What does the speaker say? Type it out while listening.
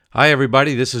Hi,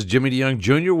 everybody. This is Jimmy DeYoung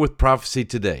Jr. with Prophecy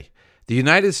Today. The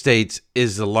United States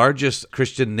is the largest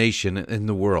Christian nation in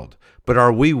the world, but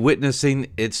are we witnessing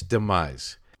its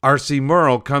demise? R.C.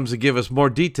 Merle comes to give us more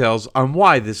details on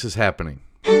why this is happening.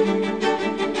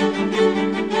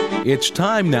 It's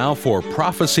time now for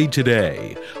Prophecy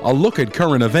Today, a look at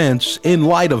current events in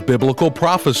light of biblical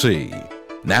prophecy.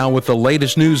 Now with the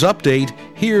latest news update,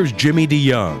 here's Jimmy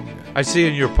DeYoung. I see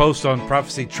in your post on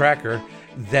Prophecy Tracker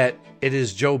that it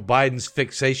is Joe Biden's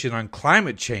fixation on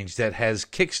climate change that has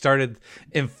kickstarted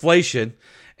inflation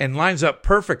and lines up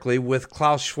perfectly with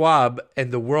Klaus Schwab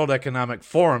and the World Economic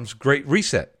Forum's Great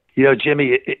Reset. You know,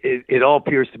 Jimmy, it all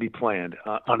appears to be planned.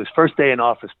 On his first day in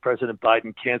office, President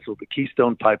Biden canceled the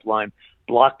Keystone Pipeline,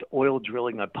 blocked oil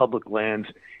drilling on public lands,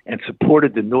 and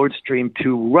supported the Nord Stream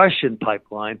 2 Russian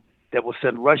pipeline that will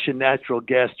send Russian natural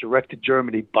gas direct to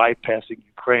Germany, bypassing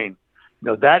Ukraine. You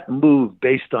know, that move,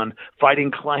 based on fighting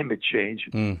climate change,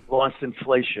 launched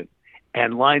inflation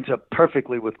and lines up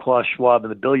perfectly with Klaus Schwab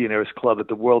and the Billionaires Club at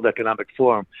the World Economic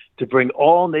Forum to bring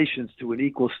all nations to an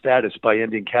equal status by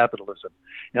ending capitalism.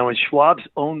 Now, in Schwab's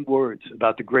own words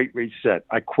about the Great Reset,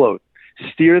 I quote,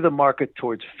 "Steer the market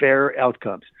towards fair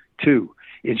outcomes. 2,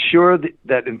 ensure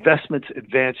that investments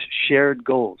advance shared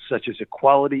goals such as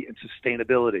equality and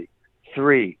sustainability.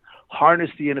 3,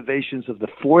 harness the innovations of the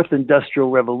Fourth Industrial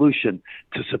Revolution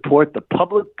to support the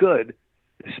public good,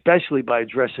 especially by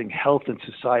addressing health and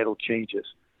societal changes."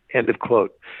 End of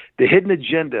quote. The hidden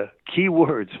agenda, key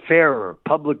words, fairer,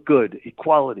 public good,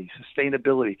 equality,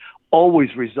 sustainability,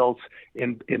 always results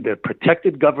in the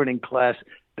protected governing class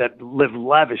that live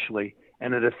lavishly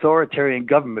and an authoritarian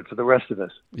government for the rest of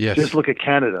us. Yes. Just look at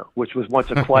Canada, which was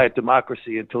once a quiet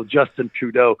democracy until Justin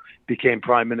Trudeau became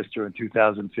prime minister in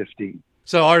 2015.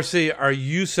 So, RC, are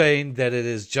you saying that it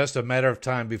is just a matter of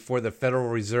time before the Federal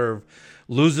Reserve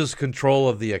loses control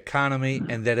of the economy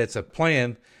and that it's a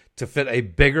plan to fit a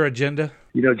bigger agenda?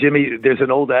 You know, Jimmy, there's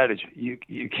an old adage, you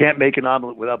can't make an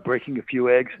omelet without breaking a few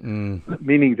eggs,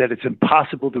 meaning that it's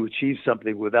impossible to achieve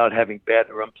something without having bad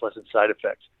or unpleasant side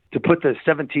effects. To put the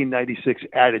 1796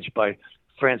 adage by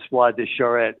Francois de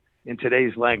Charette in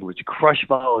today's language, crush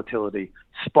volatility,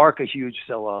 spark a huge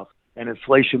sell-off, and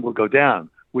inflation will go down,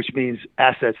 which means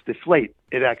assets deflate.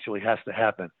 It actually has to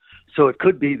happen. So it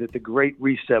could be that the Great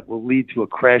Reset will lead to a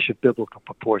crash of biblical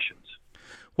proportions.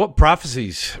 What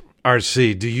prophecies,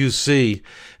 RC, do you see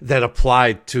that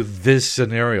apply to this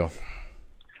scenario?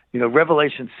 You know,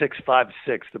 Revelation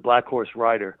 6:5-6, the black horse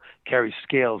rider carries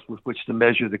scales with which to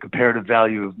measure the comparative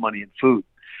value of money and food.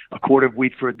 A quart of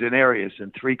wheat for a denarius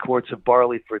and 3 quarts of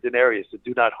barley for a denarius that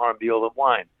do not harm the oil and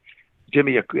wine.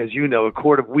 Jimmy, as you know, a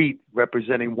quart of wheat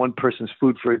representing one person's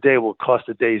food for a day will cost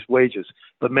a day's wages,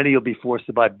 but many will be forced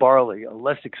to buy barley, a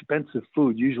less expensive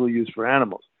food usually used for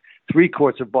animals. 3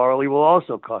 quarts of barley will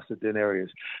also cost a denarius,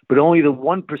 but only the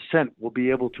 1% will be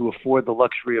able to afford the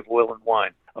luxury of oil and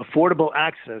wine. Affordable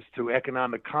access to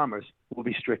economic commerce will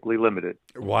be strictly limited.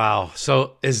 Wow.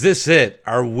 So is this it?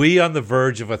 Are we on the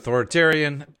verge of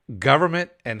authoritarian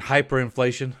government and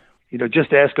hyperinflation? You know,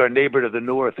 just ask our neighbor to the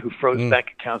north who froze bank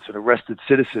accounts and arrested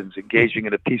citizens engaging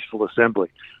in a peaceful assembly.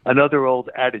 Another old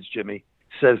adage, Jimmy,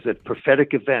 says that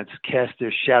prophetic events cast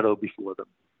their shadow before them.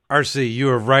 RC, you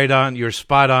are right on. You're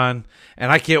spot on.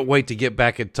 And I can't wait to get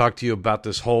back and talk to you about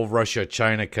this whole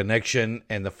Russia-China connection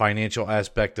and the financial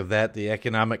aspect of that, the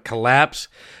economic collapse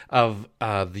of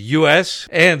the U.S.,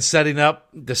 and setting up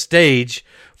the stage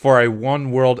for a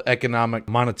one world economic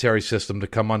monetary system to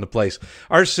come into place.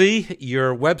 RC,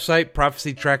 your website,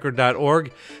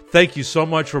 prophecytracker.org. Thank you so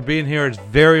much for being here. It's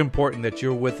very important that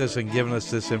you're with us and giving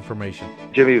us this information.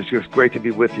 Jimmy, it was just great to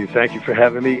be with you. Thank you for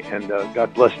having me, and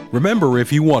God bless you. Remember,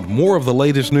 if you want more of the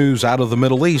latest news out of the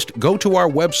Middle East, go to our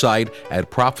website at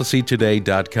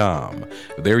prophecytoday.com.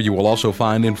 There you will also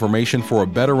find information for a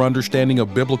better understanding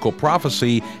of biblical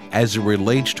prophecy as it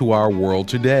relates to our world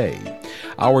today.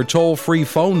 Our toll-free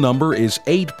phone number is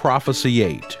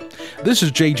 8-PROPHECY-8. This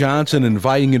is Jay Johnson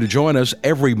inviting you to join us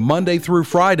every Monday through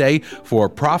Friday for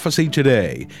Prophecy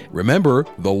Today. Remember,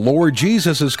 the Lord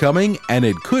Jesus is coming, and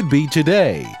it could be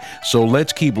today. So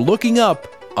let's keep looking up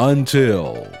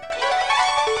until...